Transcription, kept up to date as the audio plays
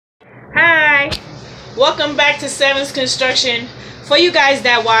Welcome back to Sevens Construction. For you guys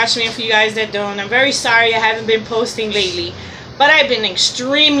that watch me and for you guys that don't, I'm very sorry I haven't been posting lately, but I've been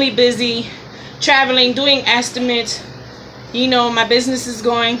extremely busy traveling, doing estimates. You know, my business is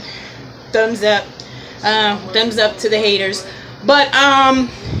going. Thumbs up to the haters. But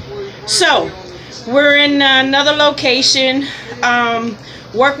so we're in another location.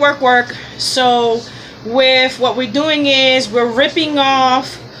 Work. So with what we're doing is we're ripping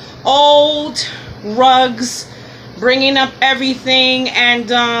off old rugs, bringing up everything, and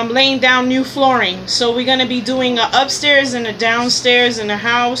laying down new flooring. So we're gonna be doing a upstairs and a downstairs in a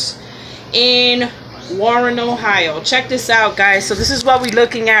house in Warren, Ohio. Check this out, guys. So this is what we're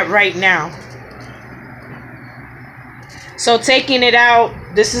looking at right now. So taking it out,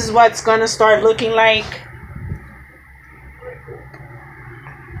 this is what's gonna start looking like.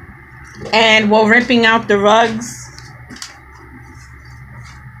 And we're ripping out the rugs.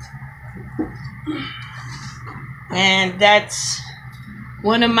 And that's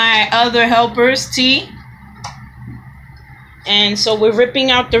one of my other helpers, T. And so we're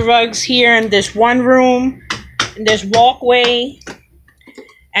ripping out the rugs here in this one room, in this walkway.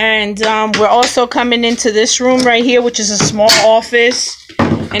 And we're also coming into this room right here, which is a small office.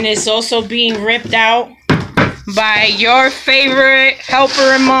 And it's also being ripped out by your favorite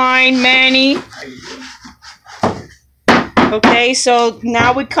helper of mine, Manny. Okay, so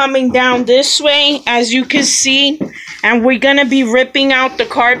now we're coming down this way, as you can see, and we're gonna be ripping out the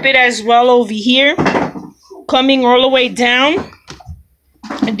carpet as well over here, coming all the way down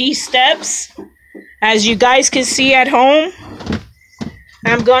these steps, as you guys can see at home.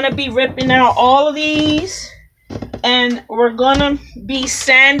 I'm gonna be ripping out all of these, and we're gonna be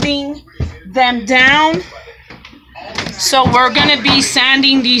sanding them down. So we're gonna be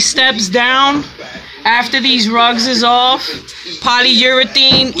sanding these steps down after these rugs is off.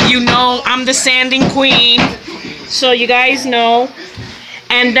 Polyurethane, you know I'm the sanding queen, so you guys know.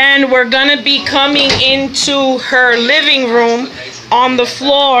 And then we're gonna be coming into her living room on the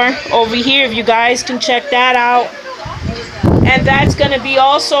floor over here, if you guys can check that out. And that's gonna be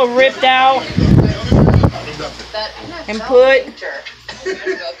also ripped out and put.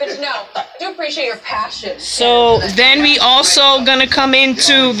 But no, I do appreciate your passion. So then we also gonna come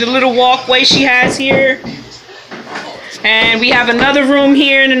into the little walkway she has here. And we have another room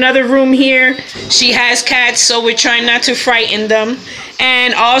here and another room here. She has cats, so we're trying not to frighten them.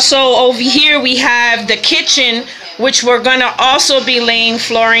 And also over here we have the kitchen, which we're gonna also be laying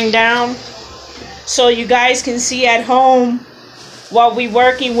flooring down. So you guys can see at home what we're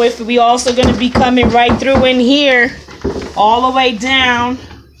working with. We also gonna be coming right through in here, all the way down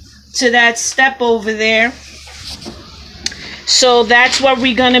to that step over there. So that's what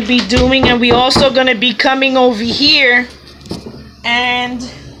we're gonna be doing, and we also gonna be coming over here, and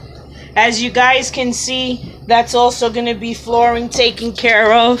as you guys can see, that's also gonna be flooring taken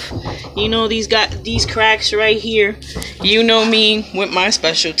care of. You know, these cracks right here. You know me with my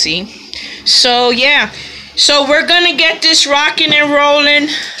specialty. So yeah, so we're gonna get this rocking and rolling.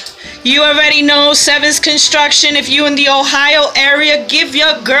 You already know Sevens Construction. If you in the Ohio area, give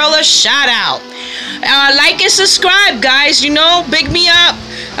your girl a shout out. Like and subscribe, guys. You know, big me up.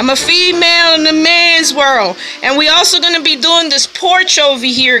 I'm a female in the man's world. And we also going to be doing this porch over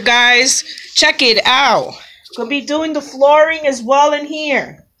here, guys. Check it out. Going to be doing the flooring as well in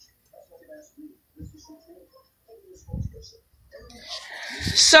here.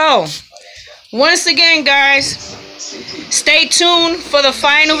 So, once again, guys, stay tuned for the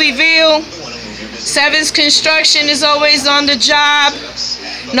final reveal. Sevens Construction is always on the job.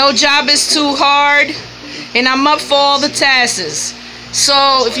 No job is too hard, and I'm up for all the tasks.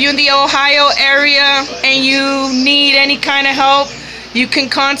 So if you're in the Ohio area and you need any kind of help, you can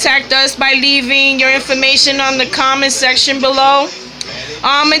contact us by leaving your information on the comment section below.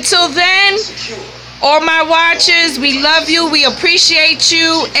 Until then, all my watchers, we love you, we appreciate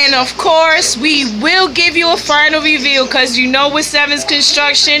you, and of course we will give you a final review, because you know with Sevens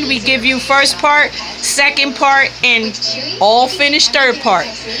Construction we give you first part, second part, and all finished third part.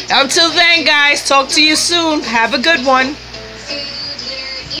 Until then, guys, talk to you soon. Have a good one.